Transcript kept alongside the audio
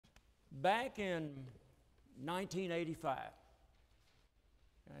Back in 1985,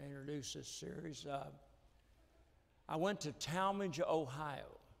 I introduced this series. I went to Talmadge,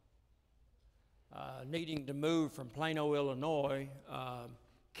 Ohio, needing to move from Plano, Illinois.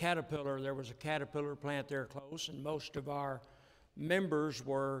 Caterpillar, there was a Caterpillar plant there close, and most of our members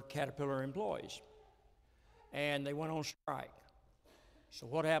were Caterpillar employees. And they went on strike. So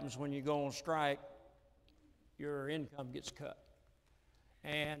what happens when you go on strike? Your income gets cut.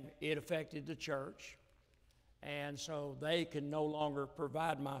 And it affected the church. And so they could no longer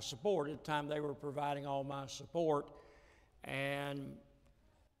provide my support. At the time, they were providing all my support. And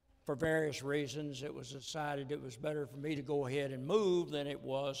for various reasons, it was decided it was better for me to go ahead and move than it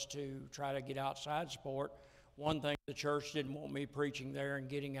was to try to get outside support. One thing, the church didn't want me preaching there and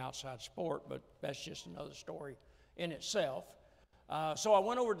getting outside support, but that's just another story in itself. So I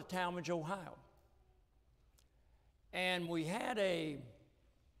went over to Talmadge, Ohio. And we had a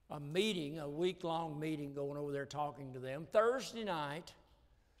meeting, a week-long meeting going over there talking to them. Thursday night,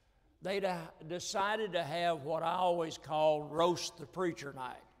 they decided to have what I always call roast the preacher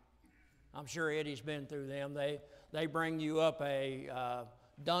night. I'm sure Eddie's been through them. They bring you up a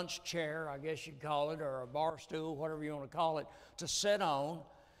dunce chair, I guess you'd call it, or a bar stool, whatever you want to call it, to sit on.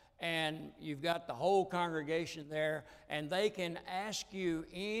 And you've got the whole congregation there, and they can ask you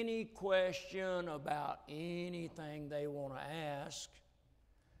any question about anything they want to ask.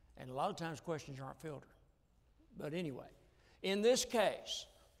 And a lot of times questions aren't filtered. But anyway, in this case,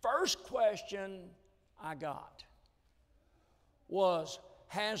 first question I got was,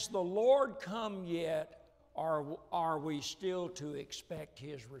 has the Lord come yet, or are we still to expect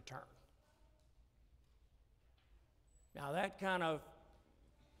His return? Now that kind of,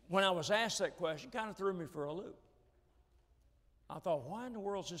 when I was asked that question, kind of threw me for a loop. I thought, why in the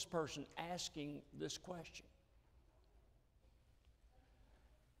world is this person asking this question?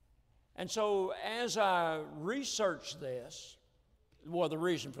 And so as I researched this, well, the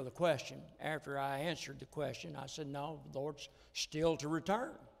reason for the question, after I answered the question, I said, no, the Lord's still to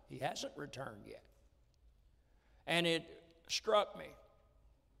return. He hasn't returned yet. And it struck me.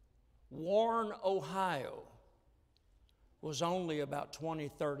 Warren, Ohio was only about 20,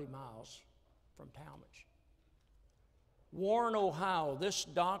 30 miles from Talmadge. Warren, Ohio, this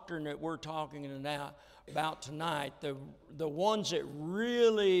doctrine that we're talking about tonight, the ones that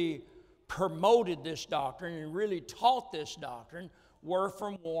really promoted this doctrine and really taught this doctrine were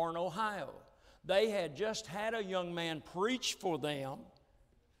from Warren, Ohio. They had just had a young man preach for them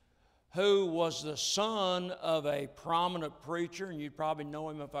who was the son of a prominent preacher, and you'd probably know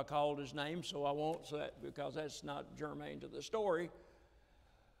him if I called his name, so I won't say it because that's not germane to the story,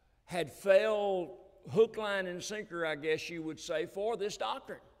 had fell hook, line, and sinker, I guess you would say, for this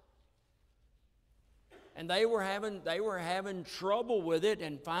doctrine. And they were having trouble with it,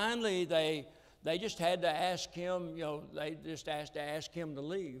 and finally they just had to ask him, they just had to ask him to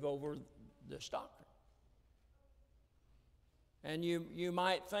leave over this doctrine. And you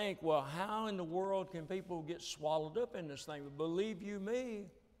might think, well, how in the world can people get swallowed up in this thing? But believe you me,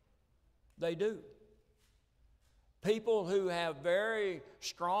 they do. People who have very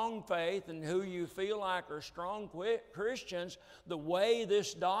strong faith and who you feel like are strong Christians, the way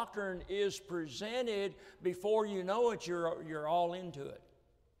this doctrine is presented, before you know it, you're all into it.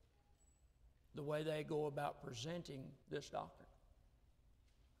 The way they go about presenting this doctrine.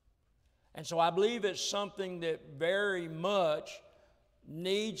 And so I believe it's something that very much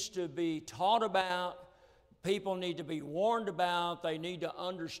needs to be taught about. People need to be warned about. They need to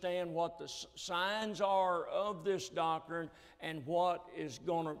understand what the signs are of this doctrine and what is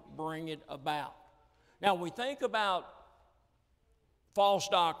going to bring it about. Now, when we think about false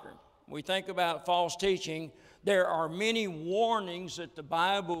doctrine, we think about false teaching, there are many warnings that the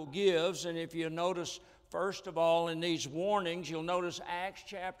Bible gives. And if you notice, first of all, in these warnings, you'll notice Acts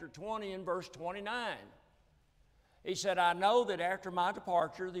chapter 20 and verse 29. He said, I know that after my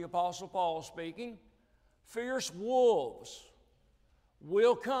departure, the Apostle Paul speaking, fierce wolves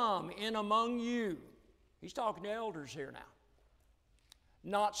will come in among you. He's talking to elders here now.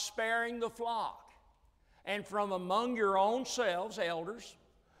 Not sparing the flock. And from among your own selves, elders,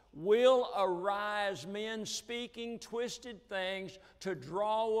 will arise men speaking twisted things to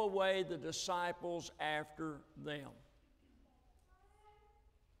draw away the disciples after them.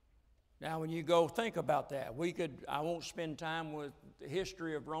 Now, when you go think about that, I won't spend time with the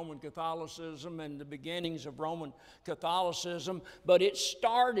history of Roman Catholicism and the beginnings of Roman Catholicism, but it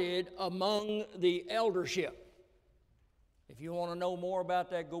started among the eldership. If you want to know more about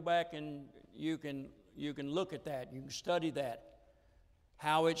that, go back and you can look at that. You can study that.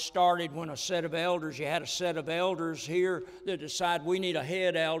 how it started when a set of elders, you had a set of elders here that decide we need a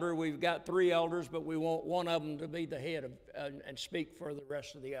head elder. We've got 3 elders, but we want one of them to be the head of, and speak for the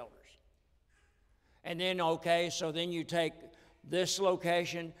rest of the elders. And then, okay, so then you take this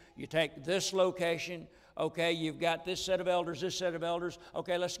location, you take this location, okay, you've got this set of elders, this set of elders.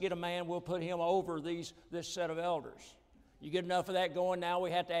 Okay, let's get a man, we'll put him over this set of elders. You get enough of that going, now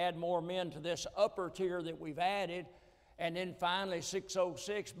we have to add more men to this upper tier that we've added. And then finally,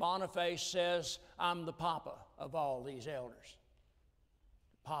 606, Boniface says, I'm the papa of all these elders.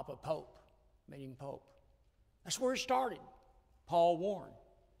 Papa Pope, meaning Pope. That's where it started. Paul warned.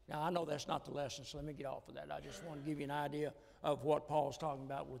 Now, I know that's not the lesson, so let me get off of that. I just want to give you an idea of what Paul's talking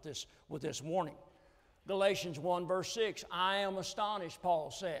about with this warning. Galatians 1, verse 6, I am astonished,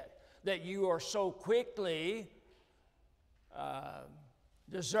 Paul said, that you are so quickly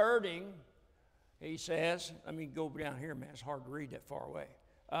deserting. He says, let me go down here, man. It's hard to read that far away.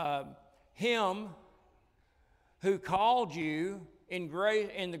 Him who called you in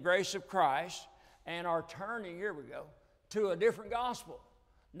the grace of Christ and are turning, here we go, to a different gospel.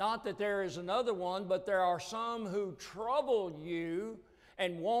 Not that there is another one, but there are some who trouble you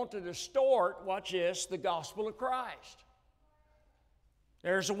and want to distort, watch this, the gospel of Christ.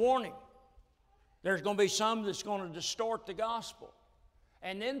 There's a warning. There's going to be some that's going to distort the gospel.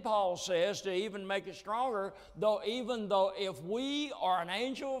 And then Paul says, to even make it stronger, even though if we or an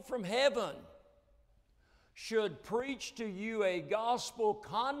angel from heaven should preach to you a gospel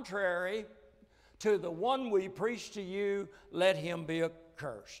contrary to the one we preach to you, let him be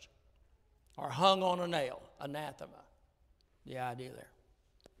accursed or hung on a nail, anathema. The idea there.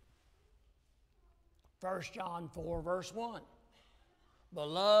 1 John 4, verse 1.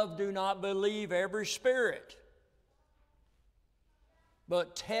 Beloved, do not believe every spirit,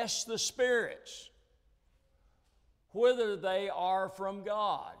 but test the spirits, whether they are from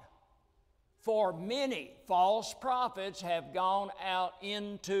God. For many false prophets have gone out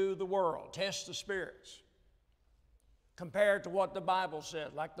into the world. Test the spirits. Compared to what the Bible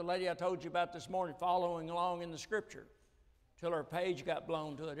says, like the lady I told you about this morning, following along in the Scripture, till her page got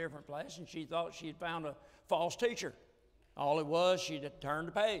blown to a different place and she thought she had found a false teacher. All it was, she'd turned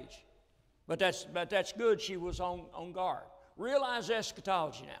the page. But that's good, she was on guard. Realize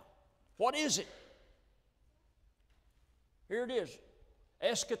eschatology now. What is it? Here it is.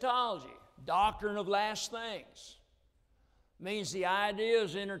 Eschatology, doctrine of last things, means the idea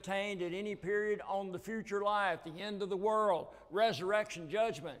is entertained at any period on the future life, the end of the world, resurrection,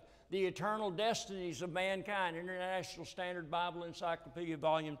 judgment, the eternal destinies of mankind. International Standard Bible Encyclopedia,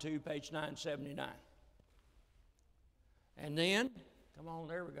 Volume 2, page 979. And then, come on,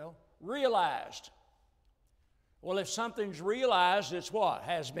 there we go, realized. Well, if something's realized, it's what?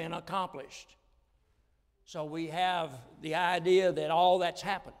 Has been accomplished. So we have the idea that all that's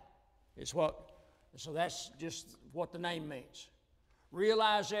happened. So that's just what the name means.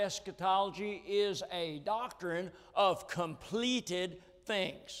 Realized eschatology is a doctrine of completed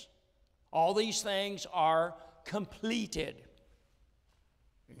things. All these things are completed.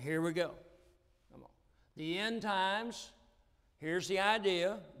 And here we go. Come on. The end times, here's the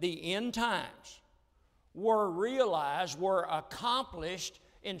idea, the end times were realized, were accomplished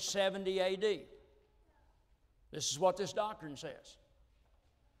in 70 AD. This is what this doctrine says.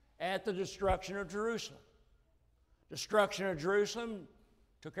 At the destruction of Jerusalem. Destruction of Jerusalem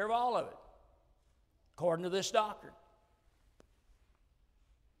took care of all of it, according to this doctrine.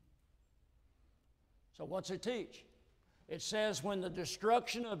 So what's it teach? It says when the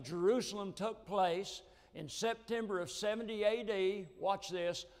destruction of Jerusalem took place in September of 70 AD, watch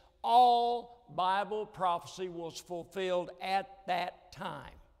this, all Bible prophecy was fulfilled at that time.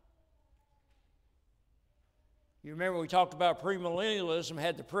 You remember we talked about premillennialism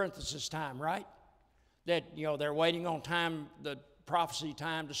had the parenthesis time, right? That, they're waiting on time, the prophecy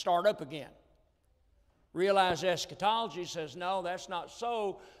time to start up again. Realize eschatology says, no, that's not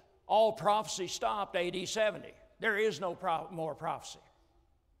so. All prophecy stopped AD 70. There is no more prophecy.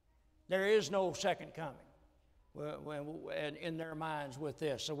 There is no second coming in their minds with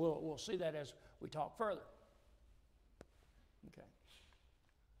this. So we'll see that as we talk further. Okay.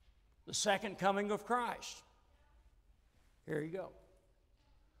 The second coming of Christ. Here you go.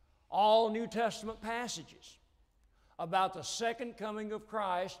 All New Testament passages about the second coming of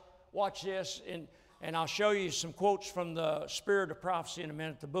Christ. Watch this, and I'll show you some quotes from the Spirit of Prophecy in a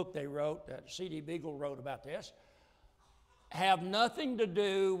minute, the book they wrote, that C.D. Beagle wrote about this, have nothing to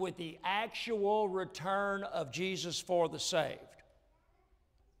do with the actual return of Jesus for the saved.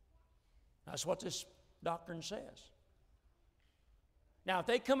 That's what this doctrine says. Now, if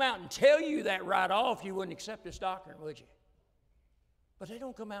they come out and tell you that right off, you wouldn't accept this doctrine, would you? But they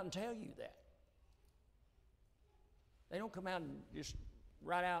don't come out and tell you that. They don't come out and just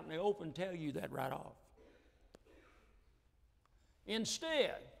right out in the open tell you that right off.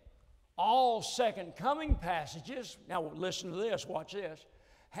 Instead, all second coming passages, now listen to this, watch this,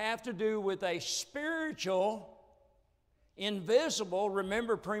 have to do with a spiritual, invisible.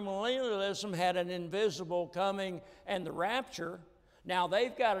 Remember, premillennialism had an invisible coming and the rapture. Now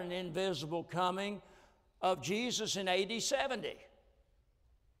they've got an invisible coming of Jesus in AD 70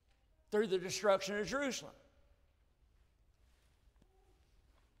 through the destruction of Jerusalem.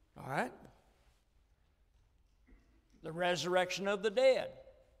 All right? The resurrection of the dead.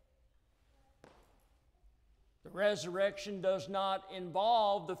 The resurrection does not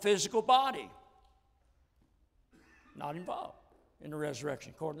involve the physical body. Not involved in the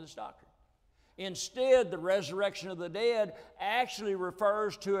resurrection, according to this doctrine. Instead, the resurrection of the dead actually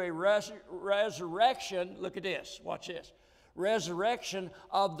refers to a resurrection, look at this, watch this, resurrection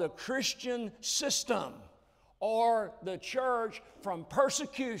of the Christian system or the church from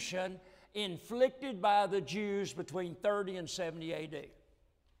persecution inflicted by the Jews between 30 and 70 AD.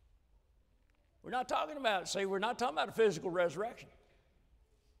 We're not talking about a physical resurrection.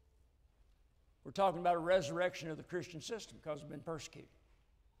 We're talking about a resurrection of the Christian system because they've been persecuted,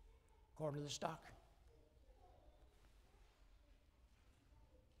 according to this doctrine.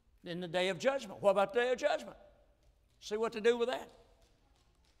 Then the day of judgment. What about the day of judgment? See what to do with that.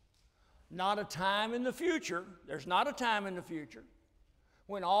 Not a time in the future. There's not a time in the future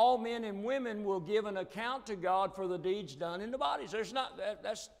when all men and women will give an account to God for the deeds done in the bodies. That's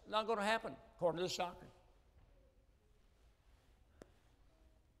not going to happen, according to this doctrine.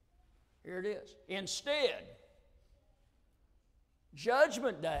 Here it is. Instead,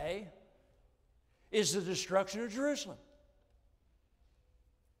 Judgment Day is the destruction of Jerusalem.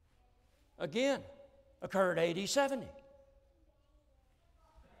 Again, occurred AD 70.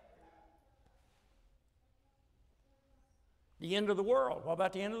 The end of the world. What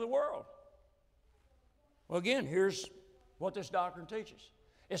about the end of the world? Well, again, here's what this doctrine teaches.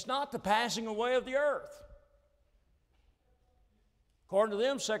 It's not the passing away of the earth. According to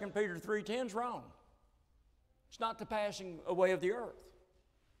them, 2 Peter 3:10 is wrong. It's not the passing away of the earth.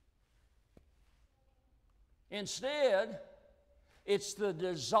 Instead, it's the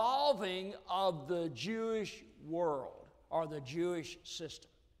dissolving of the Jewish world or the Jewish system.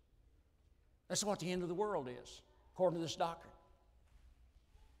 That's what the end of the world is, according to this doctrine.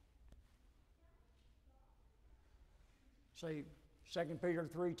 See, 2 Peter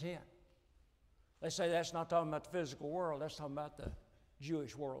 3:10. They say that's not talking about the physical world, that's talking about the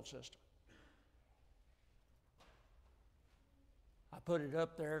Jewish world system. I put it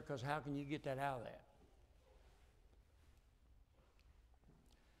up there because how can you get that out of that?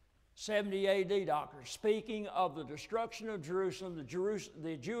 70 AD doctrine, speaking of the destruction of Jerusalem,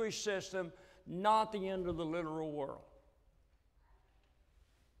 the Jewish system, not the end of the literal world.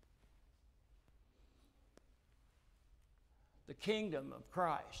 The kingdom of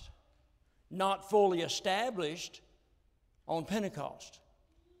Christ, not fully established on Pentecost.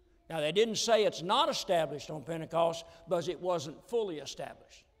 Now, they didn't say it's not established on Pentecost, but it wasn't fully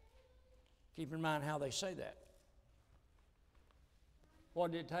established. Keep in mind how they say that.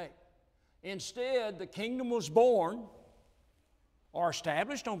 What did it take? Instead, the kingdom was born or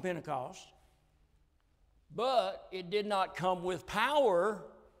established on Pentecost, but it did not come with power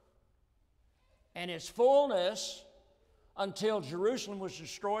and its fullness until Jerusalem was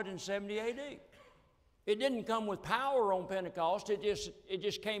destroyed in 70 AD. It didn't come with power on Pentecost. It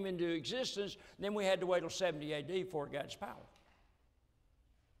just came into existence. Then we had to wait till 70 AD before it got its power.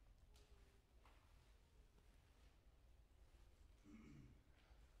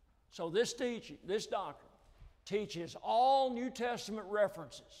 So this doctrine teaches all New Testament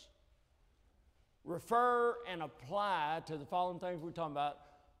references refer and apply to the following things we're talking about,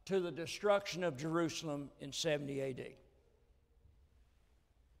 to the destruction of Jerusalem in 70 AD.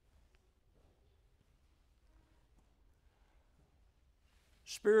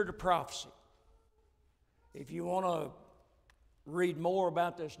 Spirit of prophecy. If you want to read more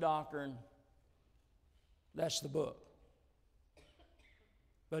about this doctrine, that's the book.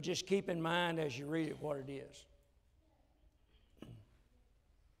 But just keep in mind as you read it what it is.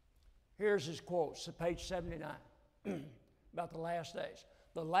 Here's his quote, page 79, about the last days.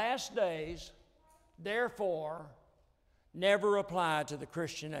 The last days, therefore, never apply to the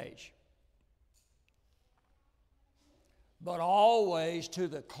Christian age, but always to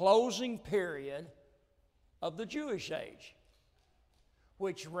the closing period of the Jewish age,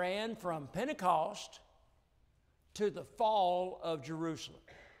 which ran from Pentecost to the fall of Jerusalem.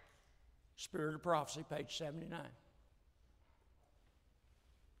 Spirit of Prophecy, page 79.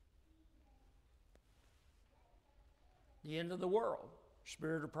 The end of the world.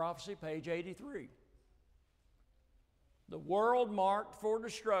 Spirit of Prophecy, page 83. The world marked for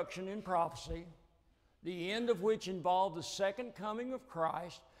destruction in prophecy, the end of which involved the second coming of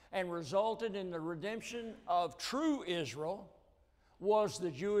Christ and resulted in the redemption of true Israel, was the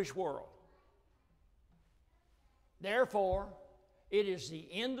Jewish world. Therefore, it is the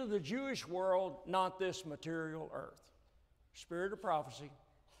end of the Jewish world, not this material earth. Spirit of Prophecy,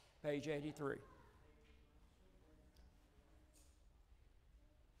 page 83.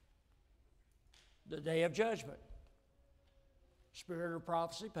 The day of judgment. Spirit of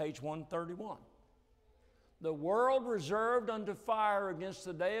Prophecy, page 131. The world reserved unto fire against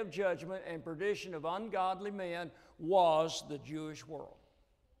the day of judgment and perdition of ungodly men was the Jewish world.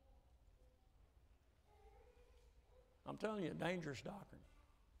 I'm telling you, a dangerous doctrine.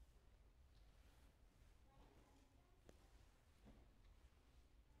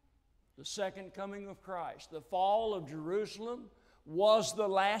 The second coming of Christ, the fall of Jerusalem, was the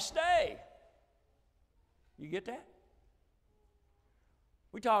last day. You get that?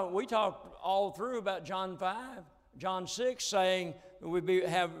 We talked all through about John 5, John 6, saying there would be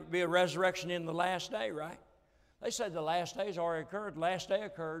a resurrection in the last day, right? They said the last day has already occurred. The last day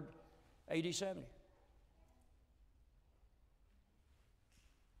occurred AD 70.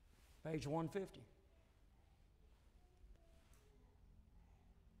 Page 150.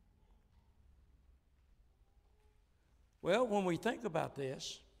 Well, when we think about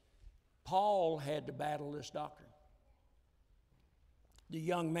this, Paul had to battle this doctrine. The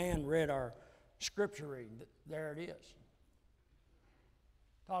young man read our scripture reading. There it is.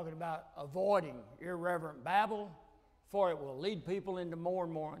 Talking about avoiding irreverent babble, for it will lead people into more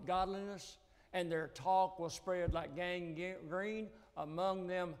and more ungodliness, and their talk will spread like gangrene, among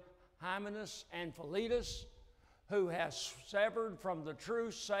them Hymenaeus and Philetus, who has severed from the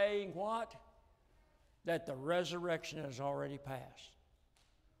truth, saying what? That the resurrection has already passed.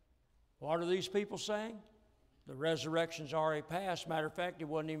 What are these people saying? The resurrection's already passed. Matter of fact, it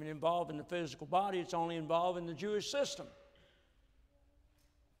wasn't even involved in the physical body. It's only involved in the Jewish system.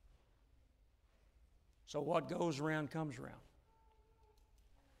 So what goes around comes around.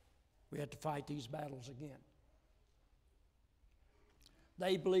 We have to fight these battles again.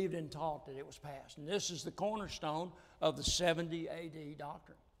 They believed and taught that it was past. And this is the cornerstone of the 70 AD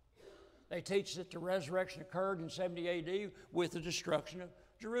doctrine. They teach that the resurrection occurred in 70 AD with the destruction of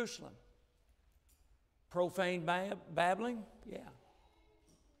Jerusalem. Profane babbling? Yeah.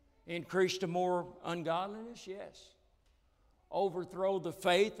 Increase to more ungodliness? Yes. Overthrow the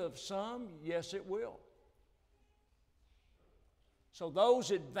faith of some? Yes, it will. So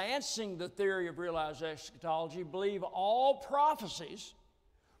those advancing the theory of realized eschatology believe all prophecies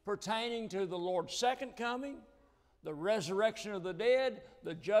pertaining to the Lord's second coming, the resurrection of the dead,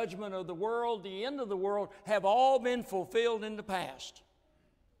 the judgment of the world, the end of the world, have all been fulfilled in the past.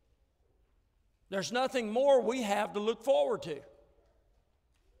 There's nothing more we have to look forward to.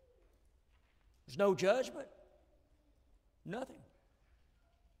 There's no judgment. Nothing.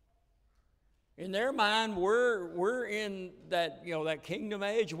 In their mind, we're in that, that kingdom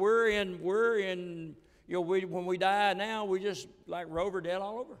age. We're in when we die now, we just like Rover dead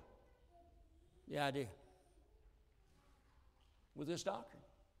all over. The idea with this doctrine.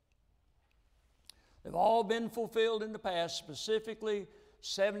 They've all been fulfilled in the past, specifically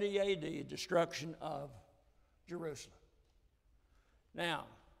 70 AD, destruction of Jerusalem. Now,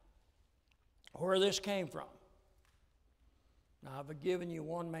 where this came from. Now, I've given you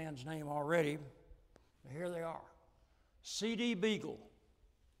one man's name already. Here they are. C.D. Beagle.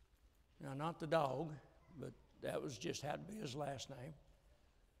 Now, not the dog, but that was just had to be his last name.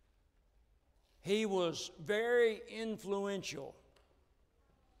 He was very influential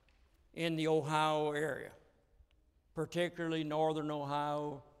in the Ohio area, particularly northern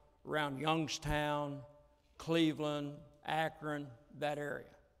Ohio, around Youngstown, Cleveland, Akron, that area.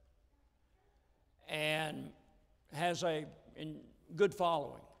 And has a good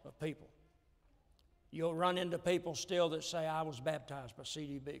following of people. You'll run into people still that say, I was baptized by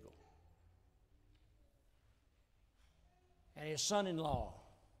C.D. Beagle. And his son-in-law,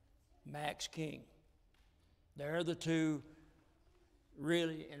 Max King. They're the two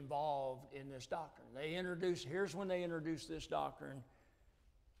really involved in this doctrine. Here's when they introduced this doctrine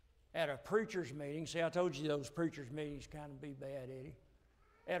at a preacher's meeting. See, I told you those preacher's meetings kind of be bad, Eddie.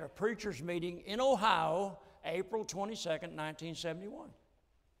 At a preacher's meeting in Ohio, April 22nd, 1971.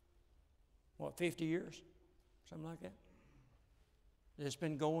 What, 50 years? Something like that? It's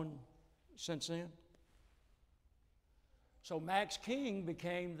been going since then. So Max King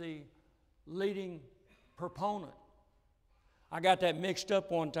became the leading proponent. I got that mixed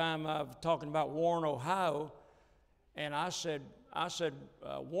up one time. I was talking about Warren, Ohio, And I said,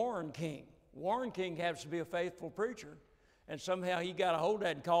 Warren King. Warren King happens to be a faithful preacher. And somehow he got a hold of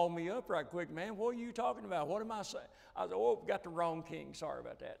that and called me up right quick. Man, what are you talking about? What am I saying? I said, oh, got the wrong King. Sorry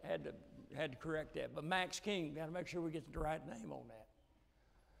about that. Had to correct that. But Max King, got to make sure we get the right name on that.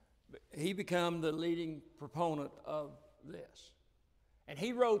 But he became the leading proponent of this. And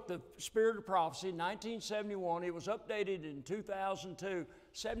he wrote The Spirit of Prophecy in 1971. It was updated in 2002,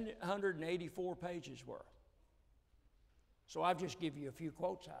 784 pages worth. So I've just given you a few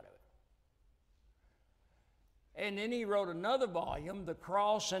quotes out of it. And then he wrote another volume, The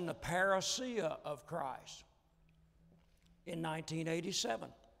Cross and the Parousia of Christ, in 1987.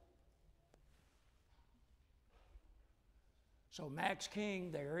 So Max King,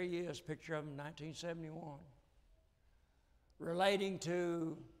 there he is, picture of him in 1971, relating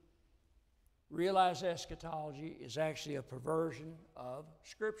to realized eschatology is actually a perversion of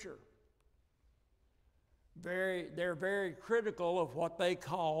Scripture. They're very critical of what they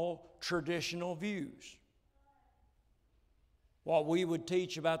call traditional views. What we would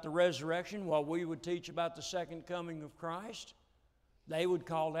teach about the resurrection, what we would teach about the second coming of Christ, they would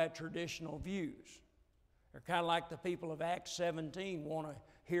call that traditional views. They're kind of like the people of Acts 17 want to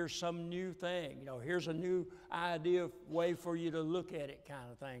hear some new thing. You know, here's a new idea, way for you to look at it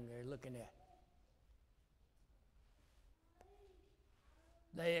kind of thing they're looking at.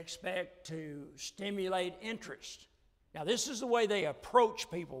 They expect to stimulate interest. Now, this is the way they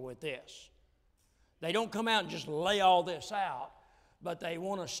approach people with this. They don't come out and just lay all this out, but they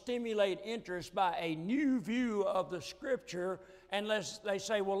want to stimulate interest by a new view of the Scripture, and they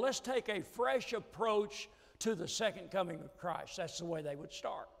say, well, let's take a fresh approach to the second coming of Christ. That's the way they would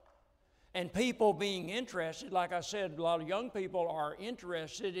start. And people being interested, like I said, a lot of young people are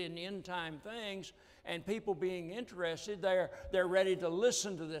interested in end-time things, and people being interested, they're ready to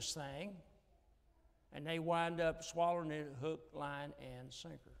listen to this thing, and they wind up swallowing it hook, line, and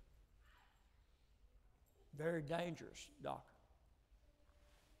sinker. Very dangerous doctrine.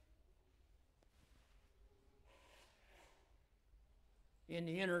 In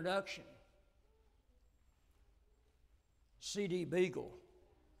the introduction, C.D. Beagle,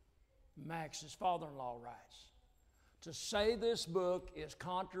 Max's father-in-law, writes, to say this book is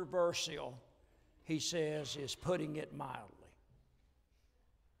controversial, he says, is putting it mildly.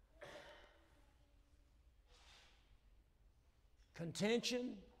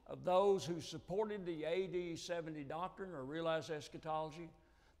 Contention of those who supported the AD 70 doctrine or realized eschatology,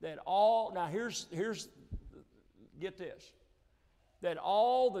 that all, now here's get this, that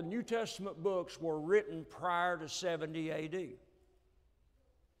all the New Testament books were written prior to 70 AD.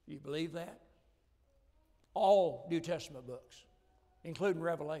 You believe that? All New Testament books, including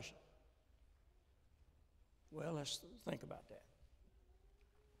Revelation. Well, let's think about that.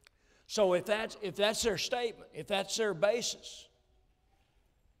 So if that's their statement, if that's their basis,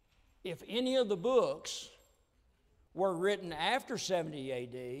 if any of the books were written after 70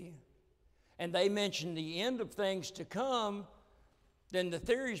 AD and they mention the end of things to come, then the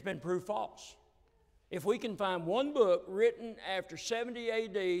theory's been proved false. If we can find one book written after 70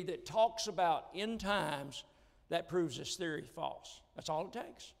 AD that talks about end times, that proves this theory is false. That's all it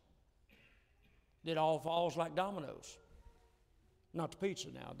takes. It all falls like dominoes. Not the pizza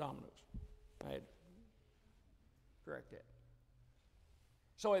now, dominoes. I had to correct that.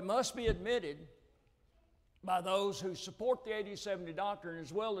 So it must be admitted by those who support the AD 70 doctrine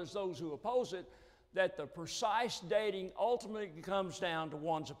as well as those who oppose it that the precise dating ultimately comes down to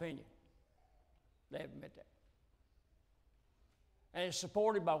one's opinion. They admit that. And it's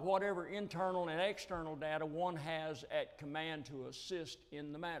supported by whatever internal and external data one has at command to assist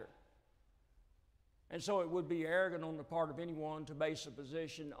in the matter. And so it would be arrogant on the part of anyone to base a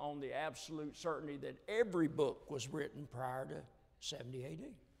position on the absolute certainty that every book was written prior to 70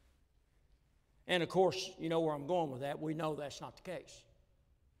 AD. And of course, you know where I'm going with that. We know that's not the case.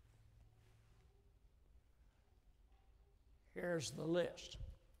 Here's the list.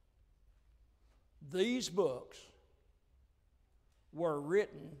 These books were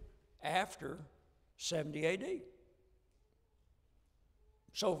written after 70 AD.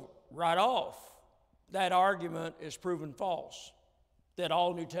 So right off, that argument is proven false, that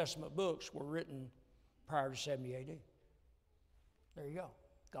all New Testament books were written prior to 70 AD. There you go.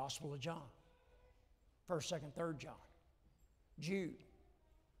 Gospel of John, 1st, 2nd, 3rd John, Jude,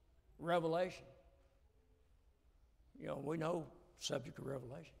 Revelation. You know, we know subject of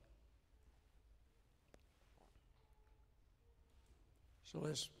Revelation. So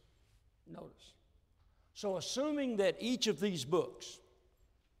let's notice. So assuming that each of these books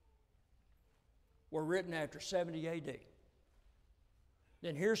were written after 70 AD,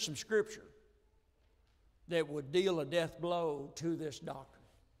 then here's some scripture that would deal a death blow to this doctrine.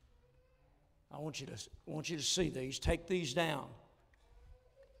 I want you to see these. Take these down.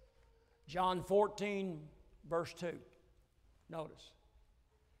 John 14, verse 2. Notice.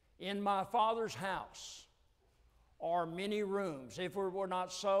 In my Father's house are many rooms. If it were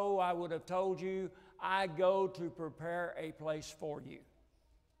not so, I would have told you, I go to prepare a place for you.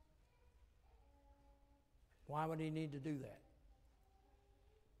 Why would he need to do that?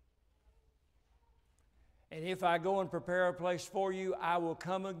 And if I go and prepare a place for you, I will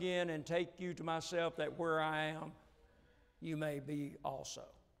come again and take you to myself, that where I am, you may be also.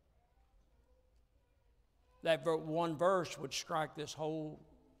 That one verse would strike this whole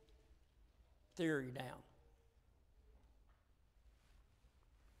theory down.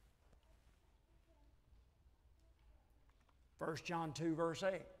 1 John 2, verse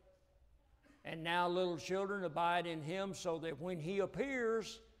 8. And now, little children, abide in him, so that when he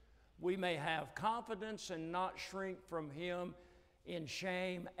appears, we may have confidence and not shrink from him in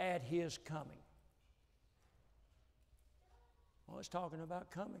shame at his coming. Well, it's talking about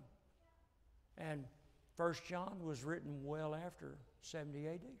coming. And 1 John was written well after 70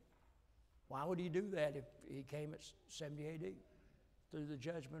 AD. Why would he do that if he came at 70 AD? Through the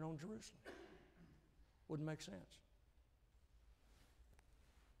judgment on Jerusalem. Wouldn't make sense.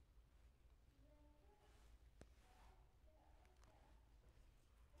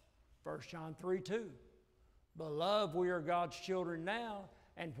 First John 3:2. Beloved, we are God's children now,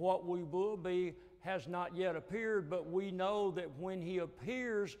 and what we will be has not yet appeared, but we know that when he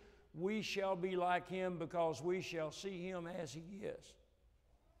appears, we shall be like him, because we shall see him as he is.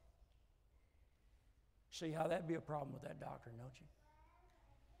 See how that'd be a problem with that doctrine, don't you?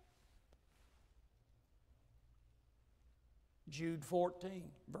 Jude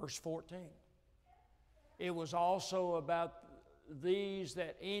 14, verse 14. It was also about these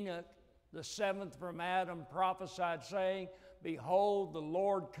that Enoch, the seventh from Adam, prophesied, saying, Behold, the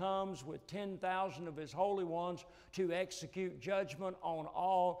Lord comes with 10,000 of his holy ones to execute judgment on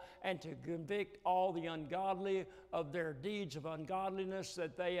all, and to convict all the ungodly of their deeds of ungodliness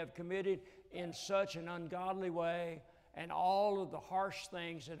that they have committed in such an ungodly way, and all of the harsh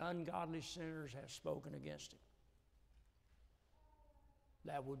things that ungodly sinners have spoken against him.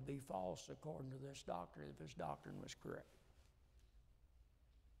 That would be false according to this doctrine, if this doctrine was correct.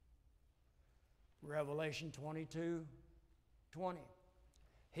 Revelation 22:20.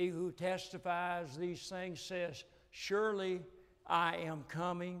 He who testifies these things says, Surely I am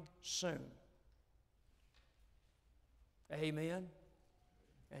coming soon. Amen.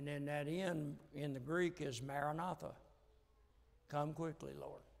 And then that "in" in the Greek is Maranatha. Come quickly,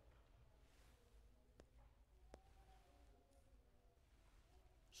 Lord.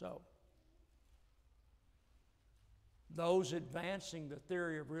 So, those advancing the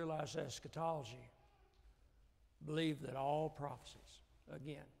theory of realized eschatology believe that all prophecies,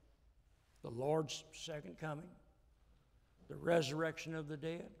 again, the Lord's second coming, the resurrection of the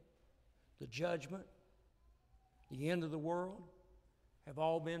dead, the judgment, the end of the world, have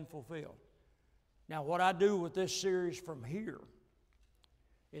all been fulfilled. Now, what I do with this series from here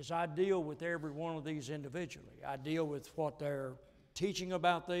is I deal with every one of these individually. I deal with what they're teaching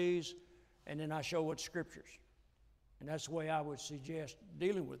about these, and then I show what scriptures. And that's the way I would suggest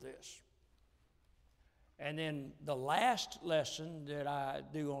dealing with this. And then the last lesson that I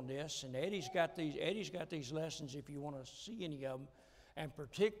do on this, and Eddie's got these lessons if you want to see any of them, and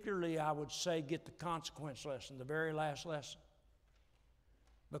particularly I would say get the consequence lesson, the very last lesson.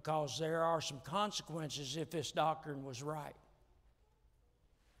 Because there are some consequences if this doctrine was right.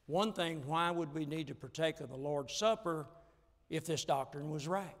 One thing, why would we need to partake of the Lord's Supper if this doctrine was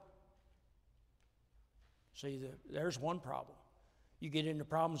right? See, there's one problem. You get into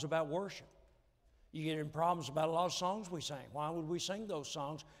problems about worship. You get into problems about a lot of songs we sing. Why would we sing those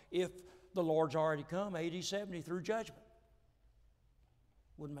songs if the Lord's already come AD 70 through judgment?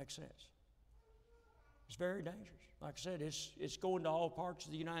 Wouldn't make sense. It's very dangerous. Like I said, it's going to all parts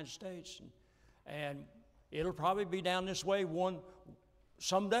of the United States, and it'll probably be down this way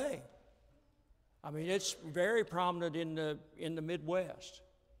someday. I mean, it's very prominent in the Midwest.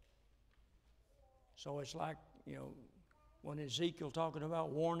 So it's like, when Ezekiel talking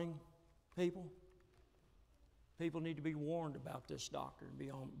about warning people need to be warned about this doctrine,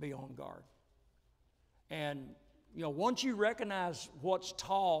 be on guard. And, once you recognize what's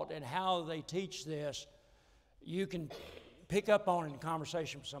taught and how they teach this, you can pick up on it in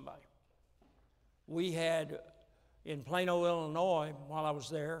conversation with somebody. We had, in Plano, Illinois, while I was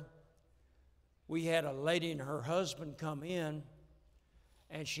there, we had a lady and her husband come in,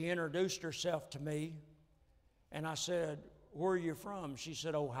 and she introduced herself to me, and I said, where are you from? She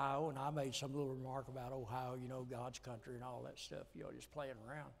said, Ohio, and I made some little remark about Ohio, you know, God's country and all that stuff, you know, just playing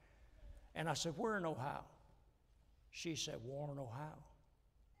around. And I said, where in Ohio? She said, Warren, Ohio,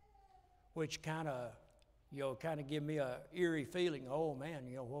 which kind of give me a eerie feeling. Oh, man,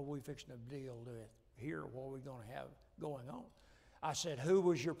 you know, what are we fixing to deal with here? What are we going to have going on? I said, who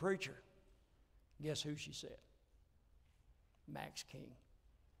was your preacher? Guess who she said? Max King.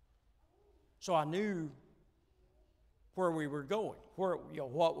 So I knew where we were going, where, you know,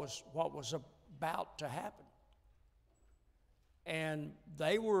 what was about to happen. And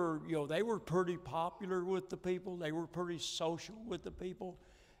they were pretty popular with the people. They were pretty social with the people.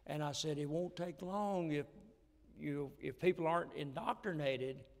 And I said, it won't take long if people aren't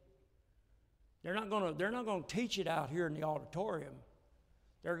indoctrinated. They're not going to teach it out here in the auditorium.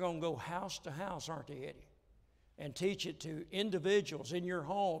 They're going to go house to house, aren't they, Eddie? And teach it to individuals in your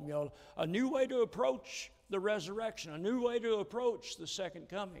home. You know, a new way to approach the resurrection, a new way to approach the second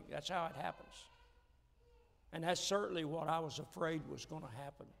coming. That's how it happens. And that's certainly what I was afraid was going to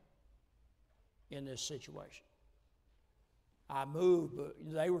happen in this situation. I moved, but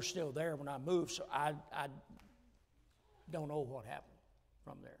they were still there when I moved, so I don't know what happened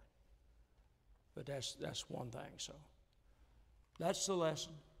from there. But that's one thing. So that's the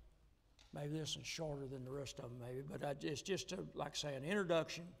lesson. Maybe this is shorter than the rest of them, maybe, but it's just, like I say, an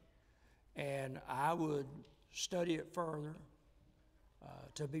introduction, and I would study it further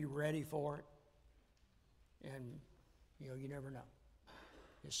to be ready for it. And, you know, you never know.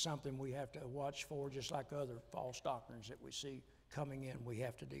 It's something we have to watch for, just like other false doctrines that we see coming in we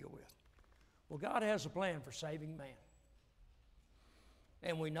have to deal with. Well, God has a plan for saving man.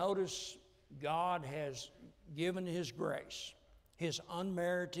 And we notice God has given His grace, His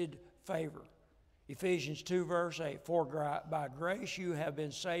unmerited favor. Ephesians 2 verse 8, for by grace you have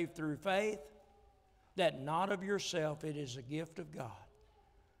been saved through faith, that not of yourself, it is a gift of God,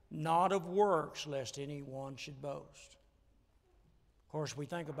 not of works, lest anyone should boast. Of course, we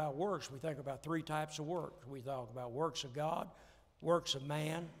think about works, we think about three types of works. We talk about works of God, works of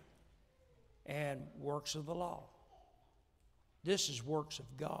man, and works of the law. This is works of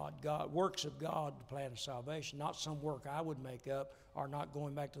God. Works of God, the plan of salvation, not some work I would make up, or not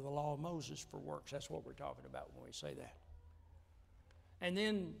going back to the law of Moses for works. That's what we're talking about when we say that. And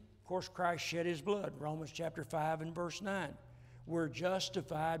then, of course, Christ shed His blood. Romans chapter 5 and verse 9. We're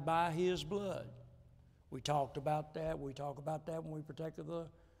justified by His blood. We talked about that. We talk about that when we partake of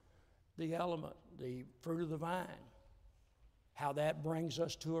the element, the fruit of the vine. How that brings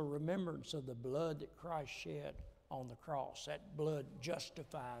us to a remembrance of the blood that Christ shed on the cross. That blood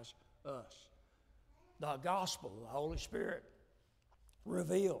justifies us. The gospel, the Holy Spirit,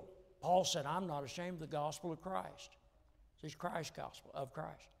 revealed. Paul said, I'm not ashamed of the gospel of Christ. It's Christ's gospel, of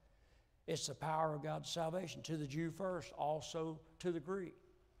Christ. It's the power of God's salvation, to the Jew first, also to the Greek.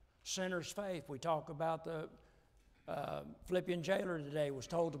 Sinner's faith. We talk about the Philippian jailer today was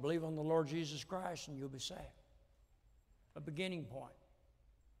told to believe on the Lord Jesus Christ and you'll be saved. A beginning point.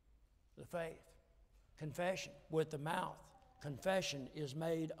 The faith. Confession with the mouth. Confession is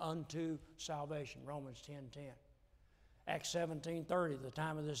made unto salvation. Romans 10:10. Acts 17:30. The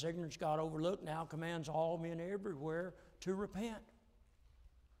time of this ignorance God overlooked now commands all men everywhere to repent.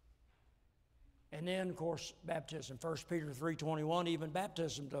 And then, of course, baptism. 1 Peter 3:21. Even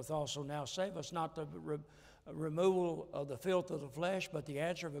baptism doth also now save us, not the removal of the filth of the flesh, but the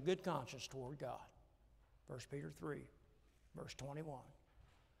answer of a good conscience toward God. 1 Peter 3, verse 21.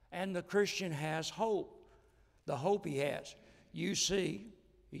 And the Christian has hope. The hope he has. You see,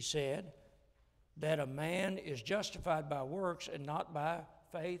 he said, that a man is justified by works and not by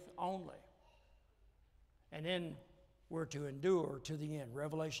faith only. And then we're to endure to the end.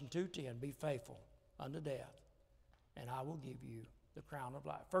 Revelation 2:10, be faithful unto death, and I will give you the crown of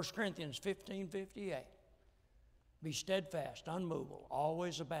life. 1 Corinthians 15:58, be steadfast, unmovable,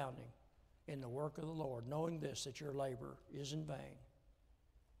 always abounding in the work of the Lord, knowing this, that your labor isn't in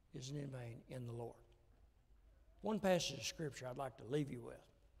vain in the Lord. One passage of Scripture I'd like to leave you with.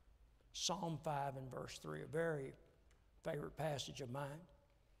 Psalm 5 and verse 3, a very favorite passage of mine.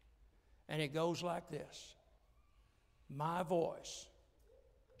 And it goes like this. My voice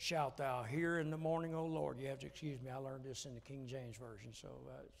shalt thou hear in the morning, O Lord. You have to excuse me, I learned this in the King James Version, so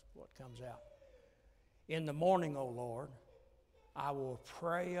that's what comes out. In the morning, O Lord, I will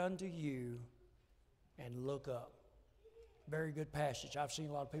pray unto you and look up. Very good passage. I've seen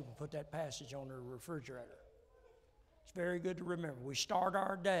a lot of people put that passage on their refrigerator. It's very good to remember. We start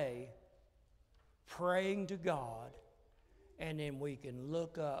our day praying to God, and then we can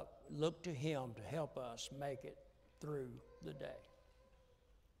look up, look to Him to help us make it through the day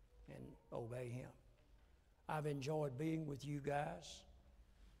and obey Him. I've enjoyed being with you guys.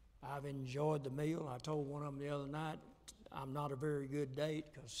 I've enjoyed the meal. I told one of them the other night, I'm not a very good date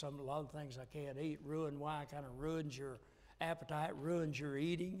because a lot of things I can't eat. Wine kind of ruins your appetite, ruins your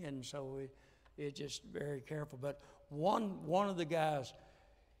eating, and so it's just very careful. But one of the guys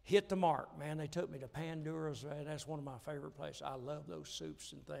hit the mark, man. They took me to Pandura's, and that's one of my favorite places. I love those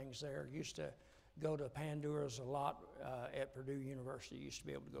soups and things there. Used to go to Pandura's a lot at Purdue University. Used to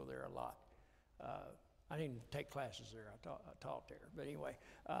be able to go there a lot. I didn't take classes there. I taught there. But anyway,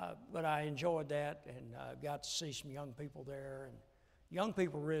 but I enjoyed that and got to see some young people there. And young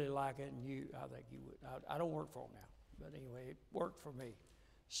people really like it, and I think you would. I don't work for them now, but anyway, it worked for me.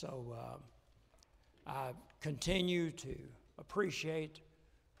 So I continue to appreciate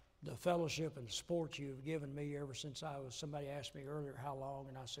the fellowship and the support you've given me ever since somebody asked me earlier how long,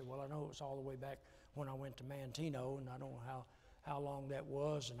 and I said, well, I know it was all the way back when I went to Mantino, and I don't know how long that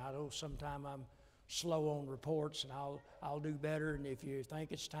was, and I know sometime I'm slow on reports, and I'll do better. And if you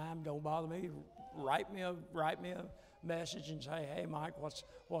think it's time, don't bother me. Write me a message and say, hey, Mike,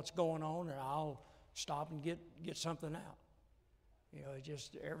 what's going on, and I'll stop and get something out. You know, it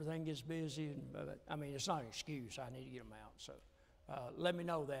just everything gets busy, but I mean, it's not an excuse. I need to get them out. So let me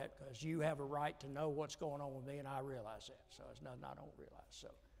know that, because you have a right to know what's going on with me, and I realize that. So it's nothing I don't realize. So,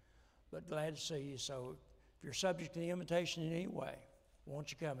 but glad to see you. So if you're subject to the invitation in any way,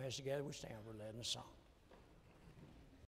 won't you come as together we stand, we're led in a song.